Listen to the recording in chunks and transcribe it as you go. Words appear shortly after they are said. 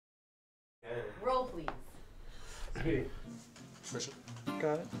Roll, please.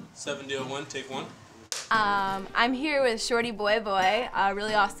 Got it. 7-1, take one. I'm here with Shorty Boy Boy, a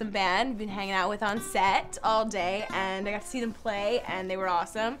really awesome band. Been hanging out with on set all day, and I got to see them play, and they were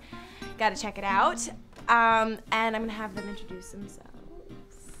awesome. Got to check it out. And I'm gonna have them introduce themselves.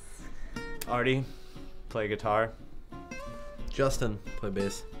 Artie, play guitar. Justin, play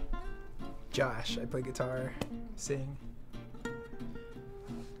bass. Josh, I play guitar, sing.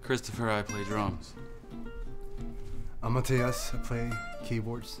 Christopher, I play drums. I'm Matthias, I play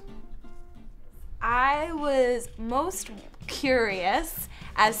keyboards. I was most curious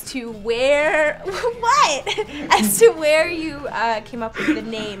as to where, as to where you came up with the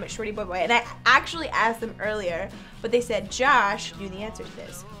name Shorty Boy Boy. And I actually asked them earlier, but they said, Josh knew the answer to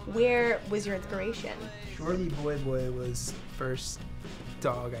this. Where was your inspiration? Shorty Boy Boy was first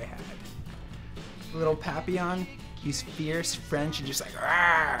dog I had. Little Papillon. He's fierce, French, and just like,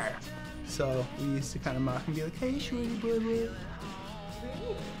 Arr! So we used to kind of mock and be like, hey, Shorty Boy Boy. Really?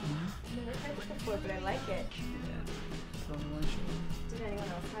 Never heard it before, but I like it. Did anyone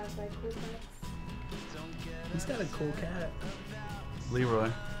else have like cool pets? He's got a cool cat.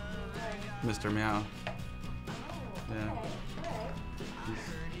 Leroy. Mr. Meow. Yeah.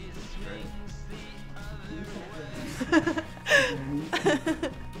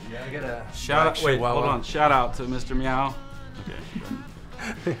 Yeah, I get a Shout out, wait, Chihuahua. hold on. Shout out to Mr. Meow. Okay.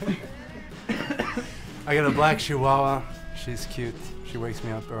 I got a black Chihuahua. She's cute. She wakes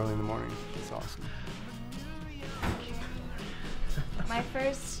me up early in the morning. It's awesome. My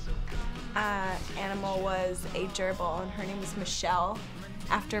first animal was a gerbil, and her name was Michelle,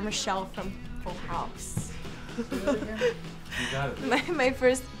 after Michelle from Full House. You got it. My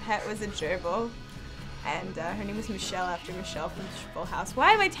first pet was a gerbil, and her name was Michelle, after Michelle from Full House.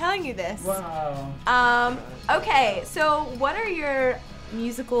 Why am I telling you this? Wow. Okay, so what are your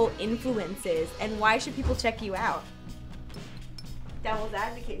musical influences, and why should people check you out? Devil's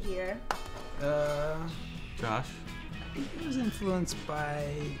advocate here. Josh. He was influenced by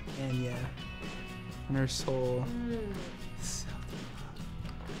Enya and her soul.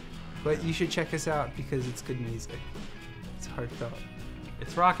 But you should check us out because it's good music. It's heartfelt.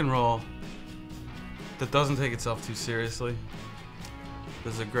 It's rock and roll that doesn't take itself too seriously.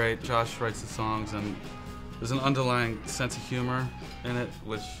 There's a great, Josh writes the songs, and there's an underlying sense of humor in it,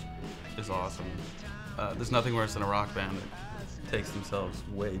 which is awesome. There's nothing worse than a rock band that takes themselves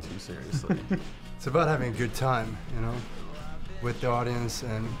way too seriously. It's about having a good time, you know, with the audience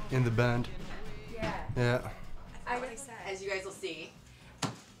and in the band. Yeah. Yeah. As you guys will see,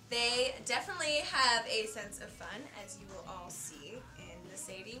 they definitely have a sense of fun, as you will all see in the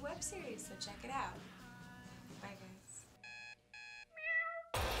Sadie web series, so check it out.